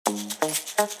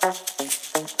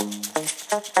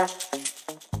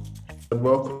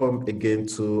Welcome again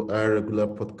to our regular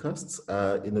podcast,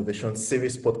 innovation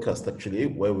series podcast, actually,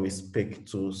 where we speak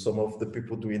to some of the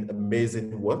people doing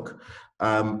amazing work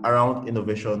around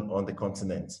innovation on the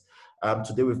continent.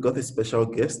 Today, we've got a special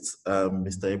guest,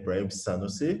 Mr. Ibraheem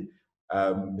Sanusi.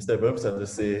 Mr. Ibraheem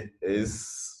Sanusi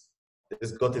is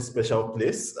got a special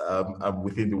place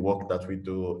within the work that we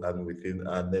do and within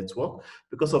our network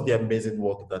because of the amazing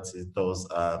work that he does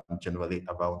generally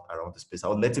around the space.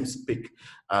 I'll let him speak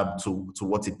to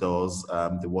what it does,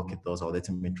 the work it does. I'll let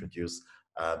him introduce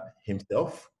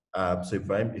himself. So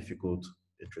Ibrahim, if you could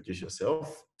introduce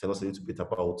yourself, tell us a little bit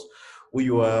about who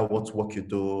you are, what work you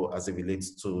do as it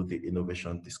relates to the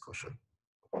innovation discussion.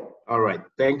 All right.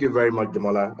 Thank you very much,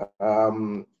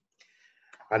 Ademola.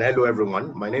 And hello,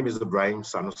 everyone. My name is Ibraheem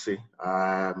Sanusi.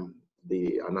 I'm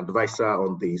an advisor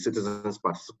on the Citizens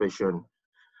Participation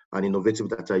and Innovative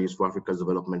Data Use for Africa's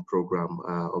Development Program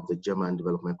of the German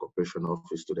Development Cooperation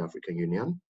Office to the African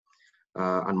Union.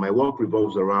 And my work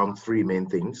revolves around three main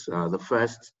things. The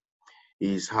first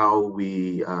is how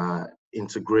we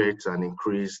integrate and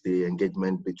increase the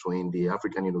engagement between the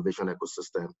African innovation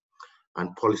ecosystem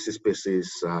and policy spaces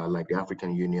like the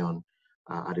African Union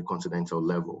at the continental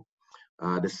level.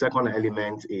 The second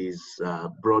element is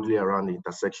broadly around the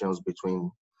intersections between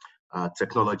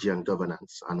technology and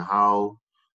governance and how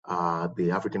the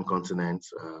African continent,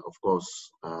 of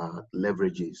course,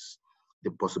 leverages the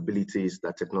possibilities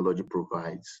that technology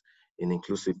provides in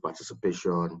inclusive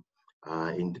participation,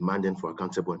 in demanding for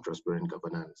accountable and transparent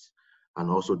governance, and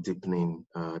also deepening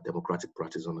democratic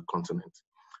practice on the continent.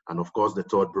 And of course, the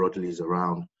third broadly is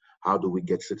around how do we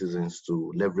get citizens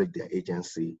to leverage their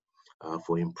agency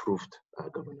for improved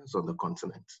governance on the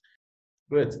continent.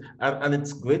 Great. And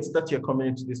it's great that you're coming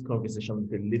into this conversation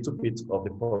with a little bit of the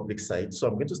public side. So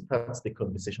I'm going to start the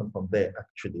conversation from there,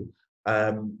 actually.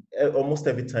 Almost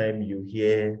every time you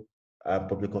hear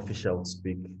public officials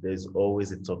speak, there's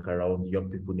always a talk around young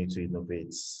people need to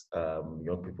innovate,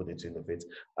 young people need to innovate.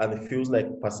 And it feels like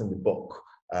passing the buck.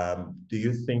 Do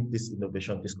you think this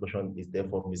innovation discussion is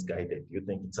therefore misguided? Do you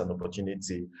think it's an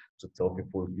opportunity to tell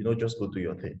people, just go do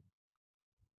your thing?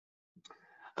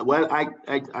 Well,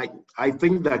 I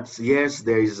think that, yes,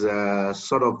 there is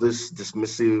sort of this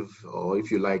dismissive, or if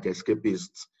you like,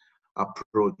 escapist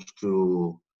approach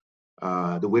to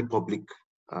the way public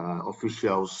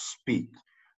officials speak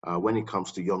when it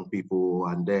comes to young people,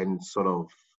 and then sort of,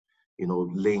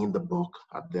 laying the buck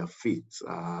at their feet.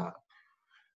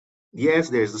 Yes,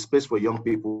 there's a space for young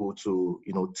people to,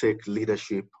 take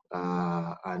leadership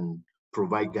and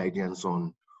provide guidance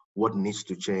on what needs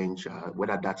to change,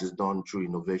 whether that is done through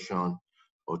innovation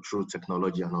or through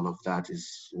technology, and all of that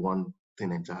is one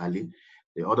thing entirely.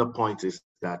 The other point is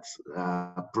that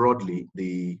broadly,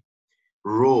 the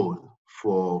role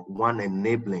for one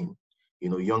enabling,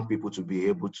 young people to be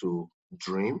able to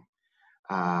dream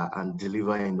and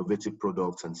deliver innovative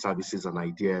products and services and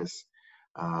ideas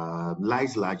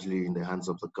lies largely in the hands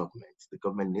of the government. The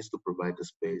government needs to provide the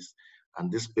space, and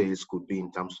this space could be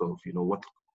in terms of, what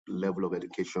level of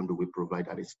education do we provide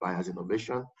that inspires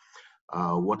innovation?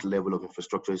 What level of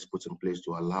infrastructure is put in place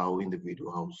to allow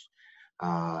individuals,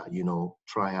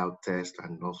 try out, test,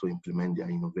 and also implement their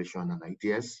innovation and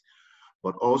ideas?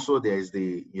 But also there is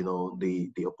the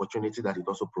opportunity that it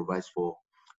also provides for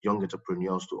young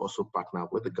entrepreneurs to also partner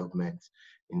with the government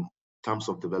in terms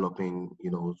of developing,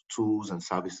 tools and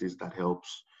services that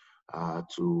helps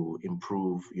to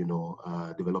improve,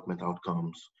 development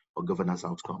outcomes or governance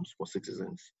outcomes for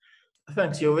citizens.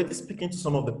 Thanks. You're already speaking to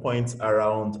some of the points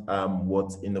around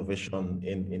what innovation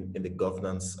in the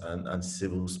governance and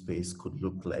civil space could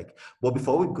look like. But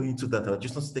before we go into that, I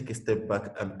just want to take a step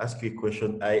back and ask you a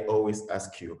question I always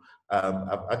ask you.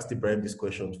 I've asked Ibrahim this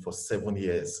question for 7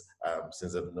 years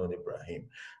since I've known Ibrahim.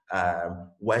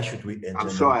 Why should we engender? I'm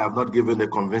sure I have not given a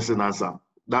convincing answer.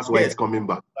 That's why it's coming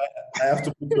back. I have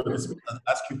to put you on the spot and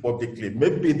ask you publicly.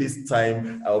 Maybe this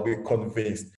time I'll be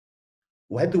convinced.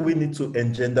 Why do we need to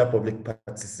engender public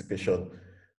participation?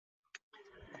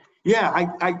 Yeah,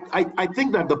 I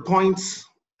think that the points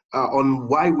on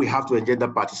why we have to engender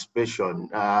participation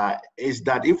is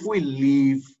that if we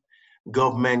leave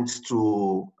government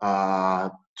to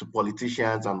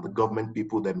politicians and the government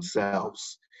people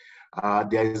themselves,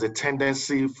 there is a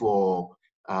tendency for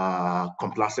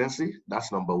complacency.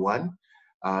 That's number one.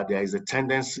 There is a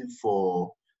tendency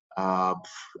for,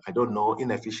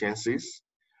 inefficiencies.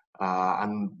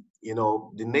 And,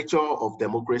 the nature of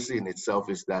democracy in itself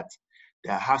is that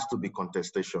there has to be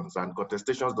contestations, and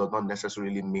contestations does not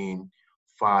necessarily mean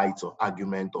fight or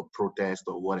argument or protest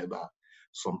or whatever.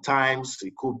 Sometimes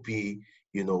it could be,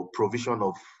 provision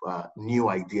of new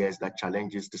ideas that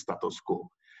challenges the status quo.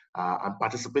 And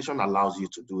participation allows you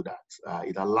to do that.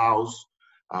 It allows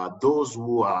those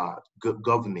who are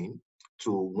governing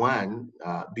to, one,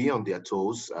 be on their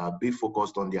toes, be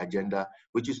focused on the agenda,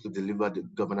 which is to deliver the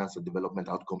governance and development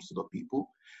outcomes to the people.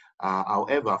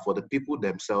 However, for the people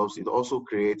themselves, it also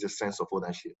creates a sense of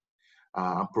ownership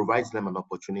and provides them an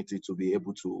opportunity to be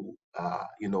able to,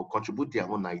 contribute their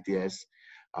own ideas,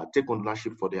 take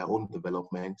ownership for their own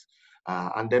development,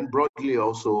 and then broadly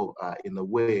also, in a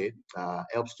way,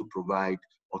 helps to provide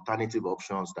alternative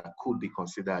options that could be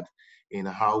considered in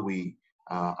how we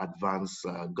advance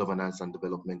governance and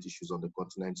development issues on the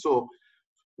continent. So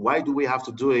why do we have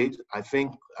to do it? I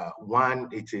think, one,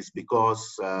 it is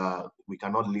because we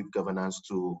cannot leave governance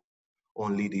to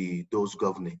only those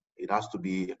governing. It has to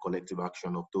be a collective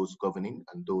action of those governing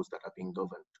and those that are being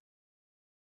governed.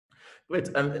 Great.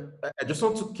 And I just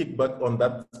want to kick back on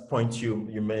that point you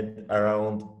made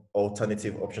around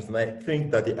alternative options. And I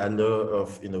think that the allure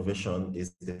of innovation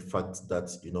is the fact that,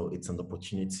 it's an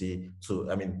opportunity to,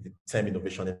 the term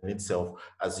innovation in itself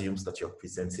assumes that you're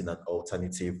presenting an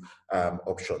alternative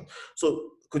option.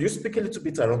 So could you speak a little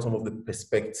bit around some of the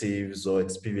perspectives or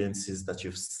experiences that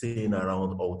you've seen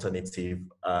around alternative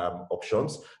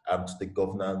options to the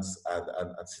governance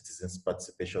and citizens'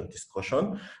 participation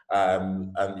discussion?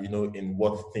 And in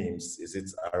what themes? Is it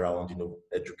around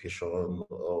education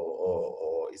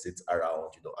or is it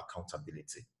around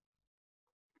accountability?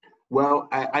 Well,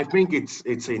 I think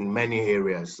it's in many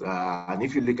areas, and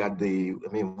if you look at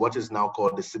what is now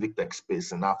called the civic tech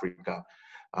space in Africa,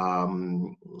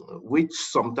 which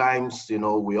sometimes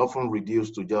we often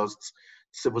reduce to just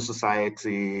civil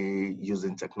society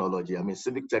using technology.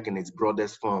 Civic tech in its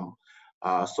broadest form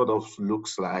sort of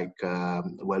looks like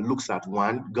looks at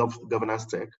one, governance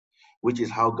tech, which is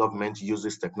how government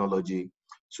uses technology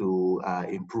to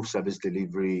improve service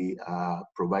delivery,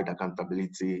 provide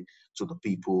accountability to the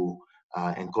people,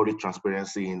 encourage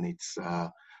transparency in its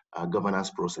governance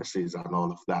processes and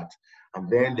all of that. And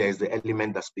then there's the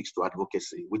element that speaks to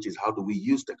advocacy, which is how do we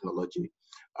use technology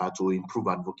to improve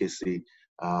advocacy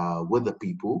with the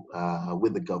people,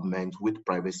 with the government, with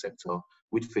private sector,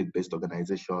 with faith-based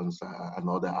organizations and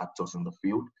other actors in the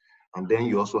field. And then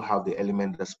you also have the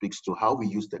element that speaks to how we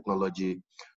use technology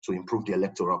to improve the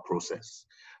electoral process.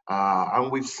 And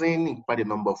we've seen in quite a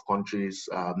number of countries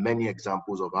many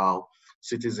examples of how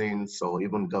citizens or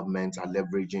even governments are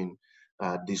leveraging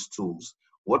these tools.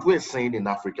 What we're seeing in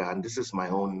Africa, and this is my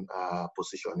own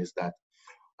position, is that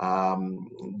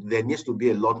there needs to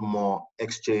be a lot more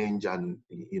exchange and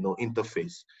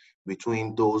interface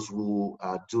between those who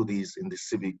do this in the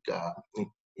civic,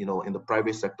 in the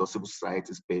private sector, civil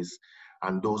society space,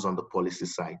 and those on the policy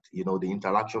side. The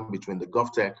interaction between the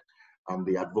GovTech and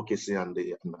the advocacy and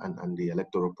the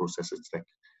electoral processes tech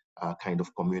kind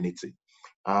of community.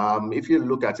 If you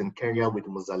look at in Kenya with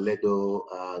Muzaledo,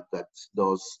 that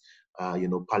does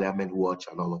Parliament Watch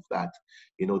and all of that,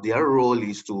 their role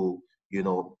is to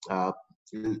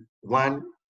one,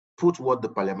 put what the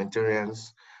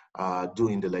parliamentarians do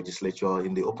in the legislature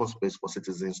in the open space for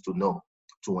citizens to know,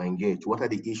 to engage. What are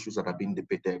the issues that are being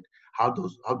debated? How do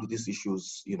these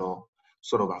issues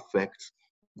sort of affect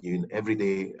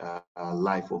everyday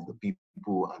life of the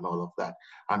people and all of that?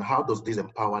 And how does this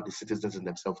empower the citizens in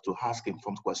themselves to ask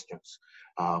informed questions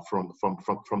from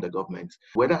the government?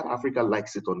 Whether Africa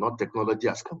likes it or not, technology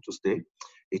has come to stay.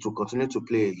 It will continue to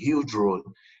play a huge role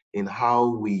in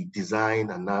how we design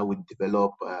and how we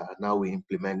develop and how we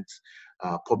implement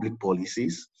public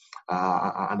policies.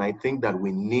 And I think that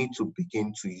we need to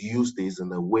begin to use this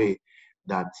in a way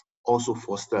that also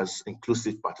fosters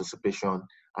inclusive participation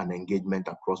and engagement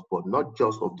across board, not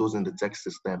just of those in the tech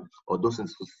system or those in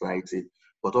society,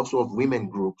 but also of women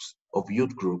groups, of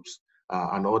youth groups,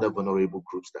 and other vulnerable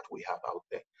groups that we have out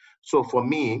there. So for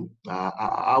me,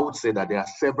 I would say that there are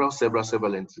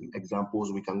several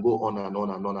examples. We can go on and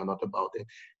on and on and on about it.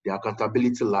 The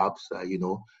accountability labs,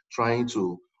 trying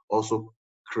to also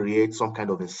create some kind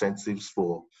of incentives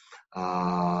for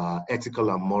ethical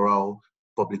and moral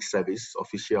public service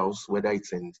officials, whether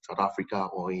it's in South Africa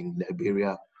or in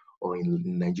Liberia or in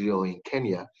Nigeria or in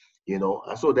Kenya,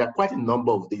 So there are quite a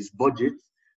number of these budgets,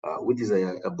 which is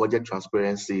a budget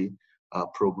transparency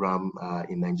program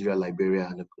in Nigeria,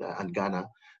 Liberia, and Ghana,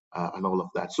 and all of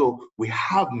that. So we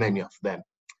have many of them,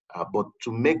 but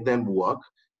to make them work,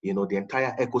 the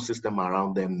entire ecosystem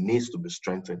around them needs to be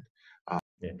strengthened.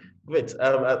 Yeah, great.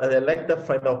 And I like the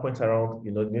final point around,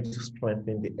 need to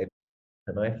strengthen the ecosystem.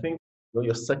 And I think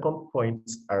your second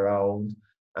point around,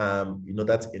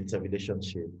 that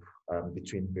interrelationship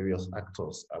between various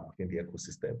actors within the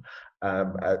ecosystem.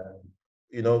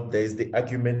 there's the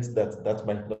argument that that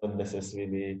might not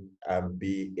necessarily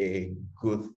be a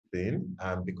good thing,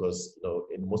 because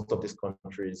in most of these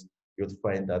countries, you'd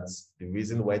find that the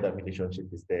reason why that relationship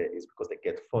is there is because they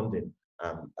get funding,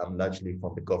 largely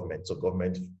from the government. So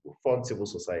government will fund civil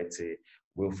society,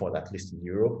 will fund, at least in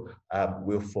Europe,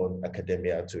 will fund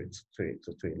academia to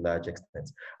a large extent.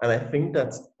 And I think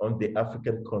that on the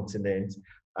African continent,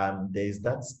 there's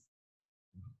that's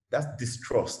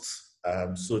distrust.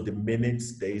 So the minute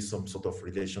there is some sort of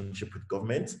relationship with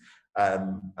government,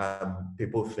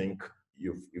 people think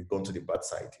you've gone to the bad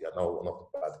side. You're now one of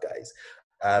the bad guys.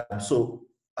 So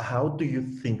how do you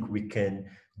think we can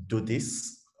do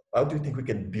this? How do you think we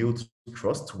can build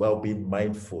trust while being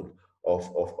mindful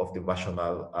of the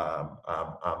rationale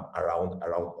around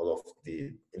all of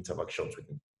the interactions with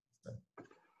them?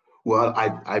 Well,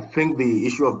 I think the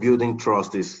issue of building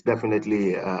trust is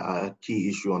definitely a key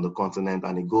issue on the continent,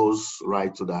 and it goes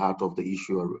right to the heart of the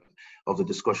issue of the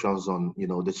discussions on,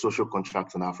 the social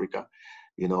contract in Africa.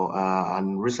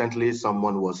 And recently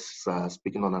someone was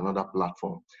speaking on another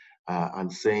platform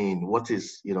and saying, what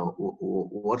is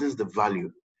the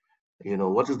value,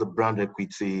 what is the brand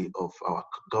equity of our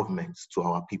governments to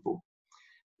our people?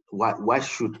 Why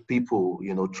should people,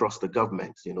 trust the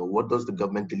government? What does the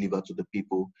government deliver to the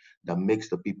people that makes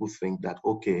the people think that,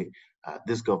 okay,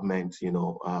 this government,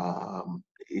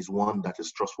 is one that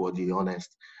is trustworthy,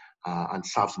 honest, and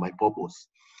serves my purpose?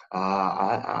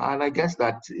 And I guess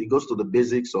that it goes to the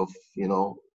basics of,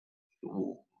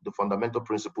 the fundamental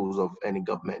principles of any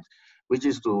government, which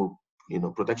is to,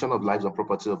 protection of lives and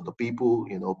property of the people,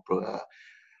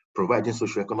 providing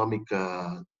socioeconomic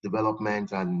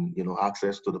development and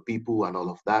access to the people and all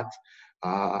of that.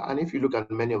 And if you look at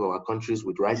many of our countries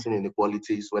with rising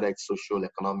inequalities, whether it's social,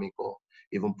 economic, or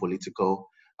even political,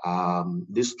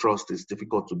 this trust is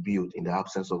difficult to build in the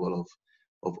absence of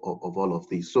all of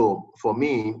these. So for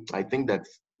me, I think that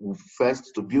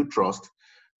first, to build trust,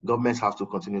 governments have to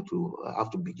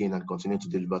begin and continue to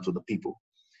deliver to the people.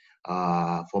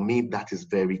 For me, that is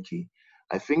very key.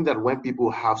 I think that when people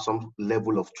have some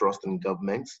level of trust in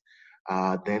governments,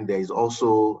 then there is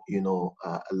also,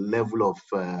 a level of,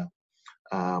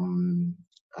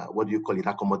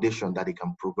 accommodation that it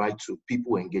can provide to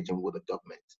people engaging with the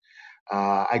government.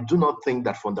 I do not think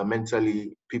that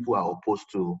fundamentally people are opposed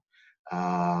to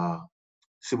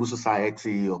civil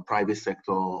society or private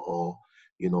sector or,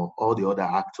 all the other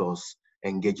actors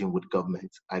engaging with government.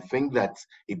 I think that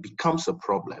it becomes a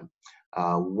problem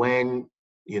when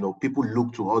people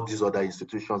look to all these other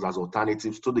institutions as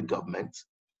alternatives to the government,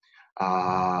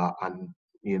 and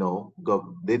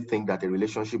they think that the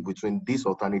relationship between these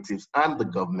alternatives and the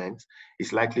government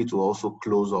is likely to also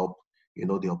close up,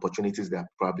 the opportunities they're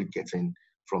probably getting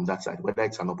from that side, whether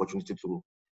it's an opportunity to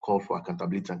call for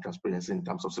accountability and transparency in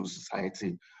terms of civil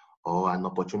society, or an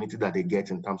opportunity that they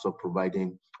get in terms of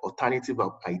providing alternative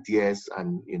ideas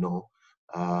and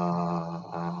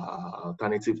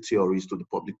alternative theories to the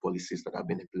public policies that have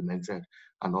been implemented,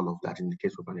 and all of that in the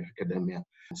case of an academia.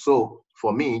 So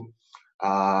for me,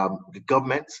 the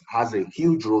government has a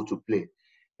huge role to play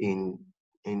in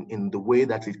the way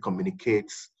that it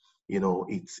communicates,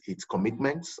 its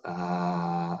commitments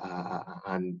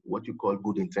and what you call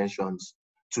good intentions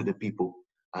to the people.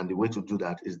 And the way to do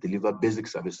that is deliver basic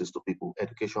services to people: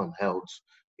 education, health,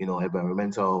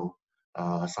 environmental,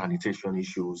 sanitation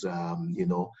issues,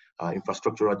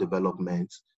 infrastructural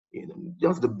development,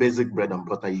 just the basic bread and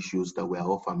butter issues that we're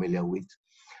all familiar with.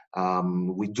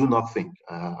 We do not think,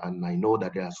 and I know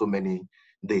that there are so many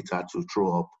data to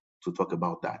throw up to talk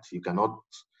about that. You cannot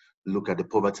look at the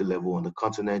poverty level on the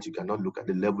continent. You cannot look at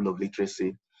the level of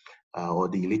literacy or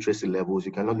the illiteracy levels.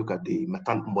 You cannot look at the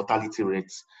mortality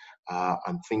rates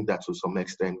and think that to some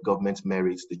extent government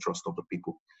merits the trust of the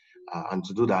people. And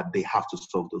to do that, they have to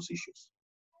solve those issues.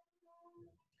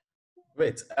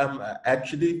 Great. I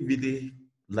actually really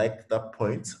like that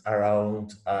point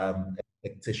around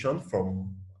expectation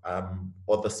from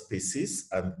other spaces,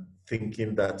 and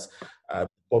thinking that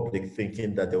public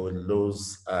thinking that they will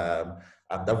lose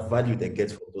and that value they get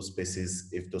from those spaces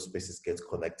if those spaces get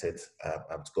connected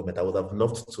to government. I would have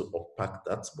loved to unpack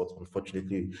that, but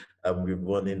unfortunately, we're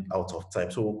running out of time.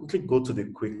 So we'll quickly go to the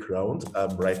quick round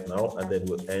right now, and then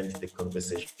we'll end the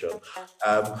conversation.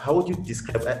 How would you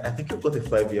describe, I think you've got a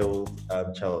 5-year-old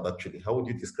child actually. How would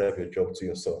you describe your job to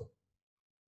your son?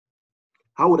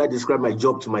 How would I describe my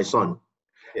job to my son?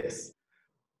 Yes.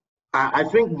 I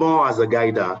think more as a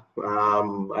guider.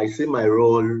 I see my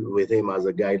role with him as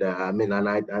a guider. I mean, and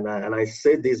I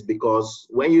say this because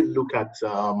when you look at,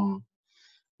 I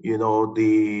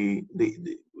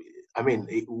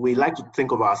mean, we like to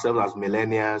think of ourselves as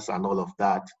millennials and all of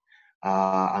that.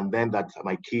 And then that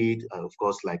my kid, of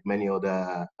course, like many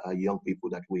other young people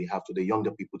that we have today,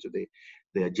 younger people today,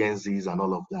 they are Gen Zs and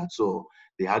all of that. So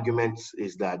the argument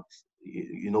is that,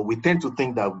 we tend to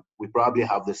think that we probably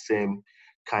have the same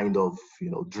kind of,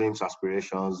 dreams,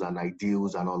 aspirations, and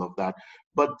ideals and all of that.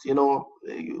 But,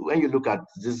 when you look at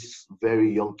these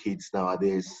very young kids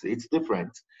nowadays, it's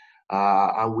different.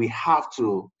 And we have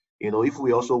to, if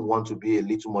we also want to be a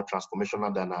little more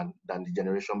transformational than the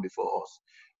generation before us,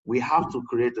 we have to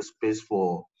create a space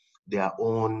for their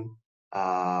own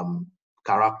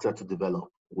character to develop.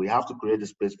 We have to create a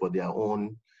space for their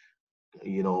own,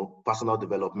 personal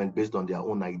development based on their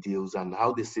own ideals and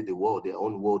how they see the world, their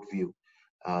own worldview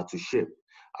to shape.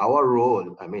 Our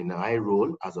role, my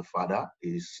role as a father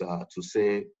is to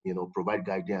say, provide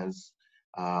guidance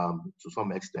to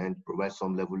some extent, provide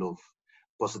some level of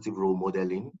positive role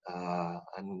modeling.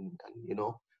 And,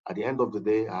 at the end of the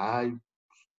day, I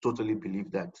totally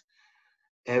believe that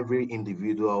every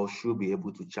individual should be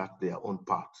able to chart their own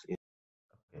path.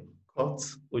 Okay. Cut,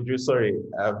 would you, sorry,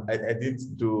 I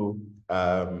didn't do,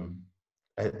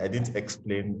 I didn't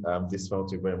explain this one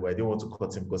to Ibrahim, but I didn't want to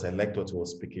cut him because I liked what he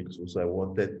was speaking to, so I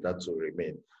wanted that to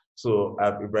remain. So,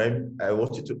 Ibrahim, I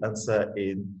want you to answer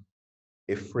in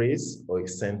a phrase or a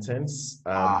sentence.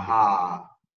 Aha,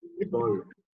 sorry,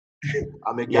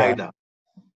 I'm a Yeah, guider.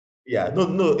 yeah,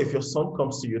 no, if your son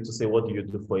comes to you to say, what do you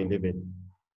do for a living?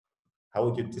 How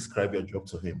would you describe your job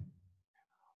to him?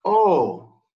 Oh,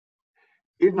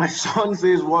 if my son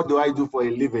says, what do I do for a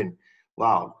living?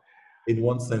 Wow. In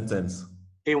one sentence.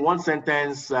 In one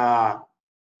sentence,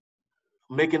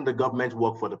 making the government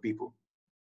work for the people.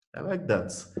 I like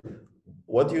that.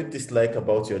 What do you dislike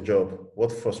about your job?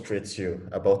 What frustrates you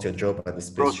about your job and the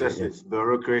space you're in? Processes,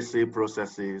 bureaucracy,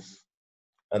 processes.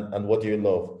 And what do you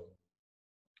love?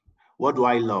 What do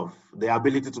I love? The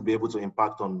ability to be able to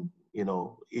impact on,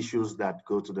 issues that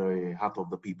go to the heart of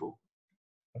the people.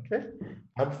 Okay.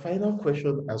 And final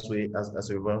question as we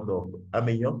round up. I'm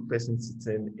a young person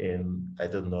sitting in, I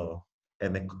don't know,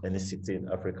 any city in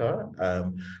Africa.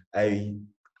 I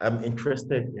am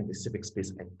interested in the civic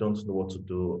space. I don't know what to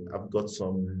do. I've got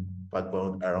some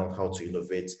background around how to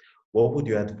innovate. What would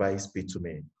your advice be to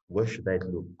me? Where should I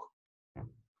look?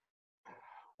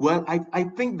 Well, I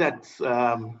think that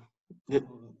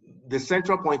the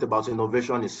central point about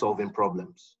innovation is solving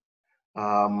problems.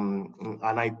 And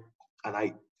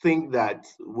I think that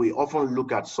we often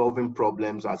look at solving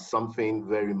problems as something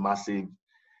very massive.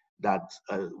 That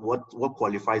what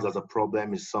qualifies as a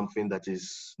problem is something that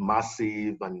is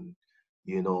massive and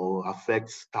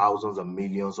affects thousands and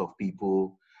millions of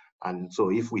people. And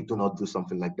so, if we do not do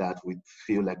something like that, we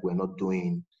feel like we're not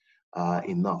doing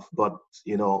enough. But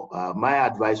my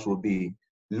advice would be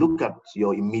look at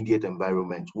your immediate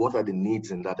environment. What are the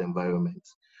needs in that environment?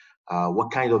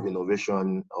 What kind of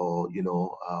innovation or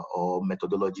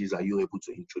methodologies are you able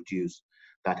to introduce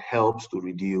that helps to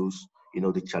reduce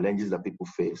the challenges that people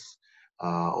face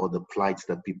or the plights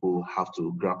that people have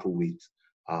to grapple with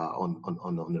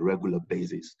on a regular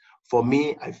basis. For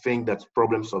me, I think that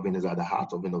problem solving is at the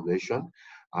heart of innovation,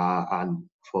 and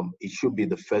it should be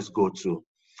the first go-to.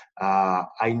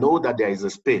 I know that there is a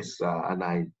space, and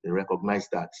I recognize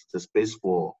that the space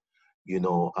for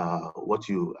what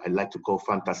I like to call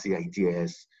fantasy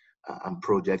ideas and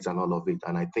projects and all of it.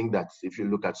 And I think that if you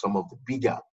look at some of the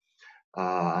bigger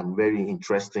and very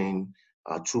interesting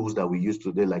tools that we use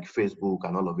today, like Facebook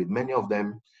and all of it, many of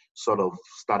them sort of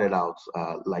started out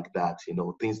like that,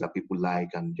 things that people like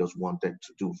and just wanted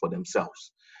to do for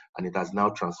themselves. And it has now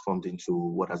transformed into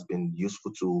what has been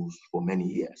useful tools for many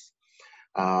years.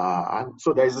 And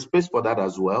so there is a space for that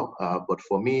as well. But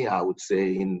for me, I would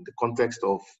say in the context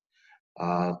of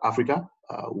Africa,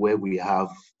 where we have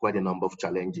quite a number of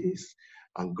challenges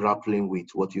and grappling with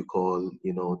what you call,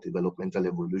 developmental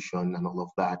evolution and all of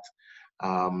that,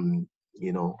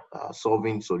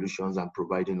 solving solutions and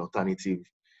providing alternative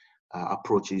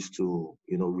approaches to,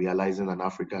 realizing an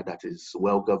Africa that is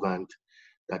well-governed,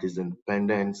 that is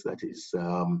independent, that is,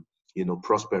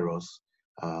 prosperous,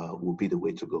 will be the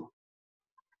way to go.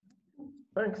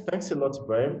 Thanks a lot,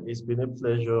 Brian. It's been a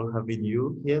pleasure having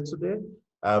you here today.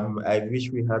 I wish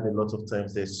we had a lot of time.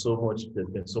 There's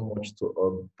been so much to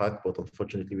unpack, but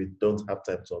unfortunately we don't have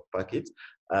time to unpack it.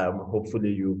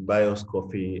 Hopefully you buy us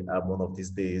coffee one of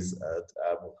these days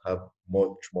and we'll have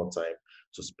much more time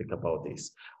to speak about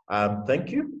this.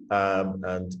 Thank you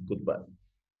and goodbye.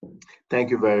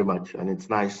 Thank you very much. And it's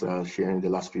nice sharing the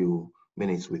last few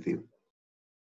minutes with you.